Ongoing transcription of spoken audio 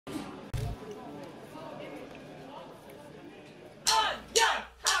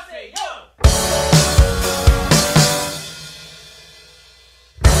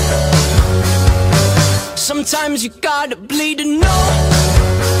Sometimes you gotta bleed to know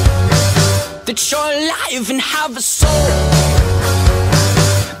that you're alive and have a soul.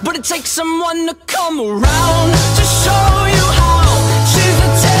 But it takes someone to come around to show you how. She's the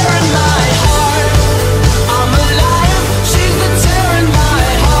tear in my heart. I'm alive. She's the tear in my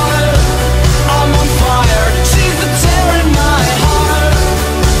heart. I'm on fire. She's the tear in my heart.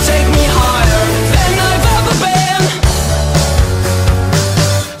 Take me higher than I've ever been.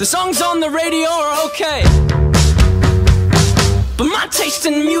 The songs on the radio are okay, but my taste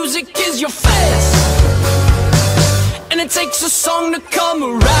in music is your face. And it takes a song to come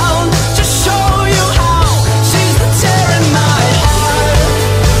around to show you how. She's the tear in my heart.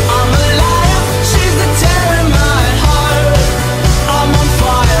 I'm alive. She's the tear in my heart. I'm on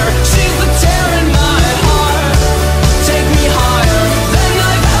fire. She's the tear in my heart. Take me higher than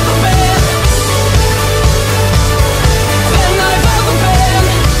I've ever been. Than I've ever been.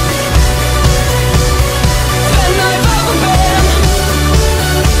 Than I've ever been.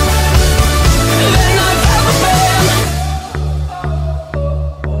 Than I've ever been.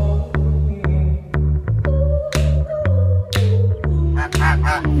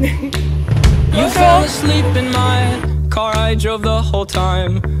 You fell asleep in my car, I drove the whole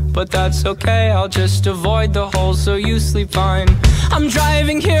time. But that's okay, I'll just avoid the hole so you sleep fine. I'm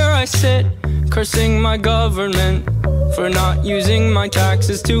driving, here I sit, cursing my government for not using my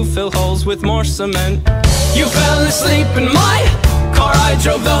taxes to fill holes with more cement. You fell asleep in my car, I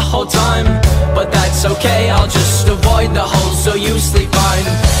drove the whole time. But that's okay, I'll just avoid the hole so you sleep fine.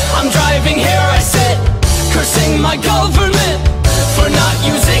 I'm driving, here I sit, cursing my government for not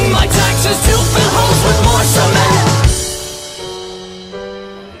using my taxes to fill holes with more cement.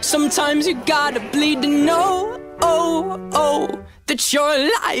 Sometimes you gotta bleed to know, that you're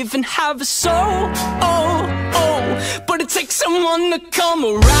alive and have a soul, but it takes someone to come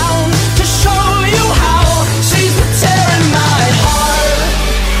around to show you how. She's the tear in my heart.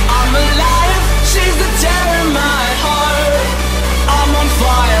 I'm alive. She's the tear in my heart. I'm on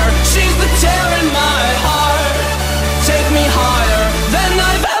fire. She's the tear in my heart. Take me higher than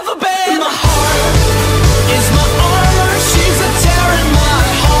I've ever been. My heart is my armor. She's a tear in my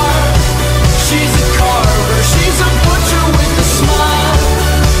heart. She's a carver. She's a butcher with a smile.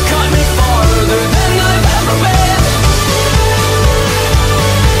 Cut me farther than I've ever been.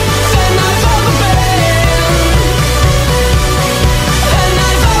 Than I've ever been. Than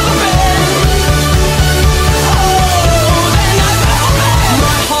I've ever been. Oh, than I've ever been.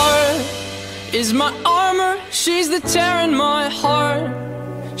 My heart is my armor. She's the tear in my heart.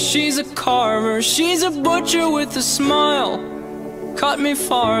 She's a carver. She's a butcher with a smile. Cut me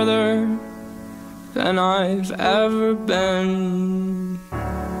farther than I've ever been.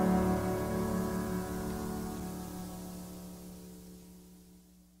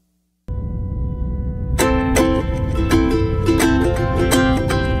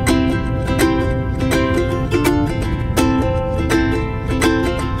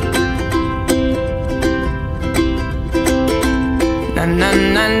 Na na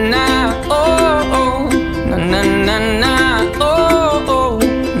na na, oh oh, na na na na, oh oh,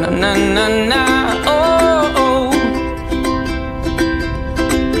 na na na na, oh oh.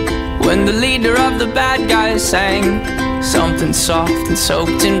 When the leader of the bad guys sang something soft and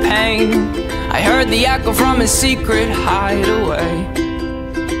soaked in pain, I heard the echo from his secret hideaway.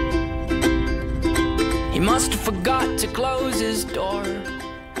 He must have forgot to close his door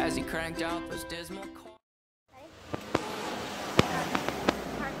as he cranked out those dismal chords.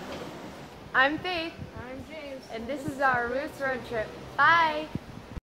 I'm Faith. I'm James. And this is our Roots Road Trip. Bye!